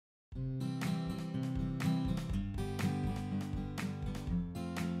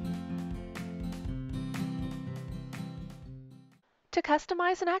To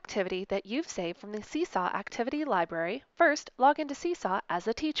customize an activity that you've saved from the Seesaw activity library, first log into Seesaw as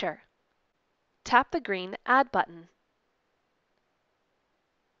a teacher. Tap the green Add button.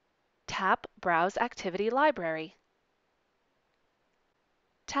 Tap Browse Activity Library.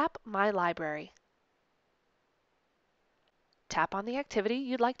 Tap My Library. Tap on the activity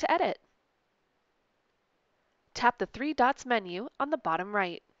you'd like to edit. Tap the three dots menu on the bottom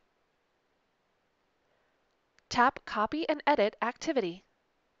right. Tap Copy and Edit Activity.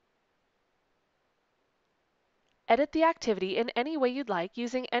 Edit the activity in any way you'd like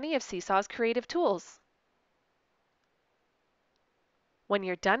using any of Seesaw's creative tools. When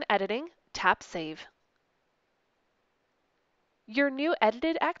you're done editing, tap Save. Your new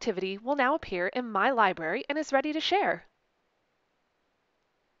edited activity will now appear in My Library and is ready to share.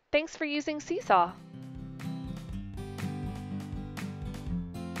 Thanks for using Seesaw.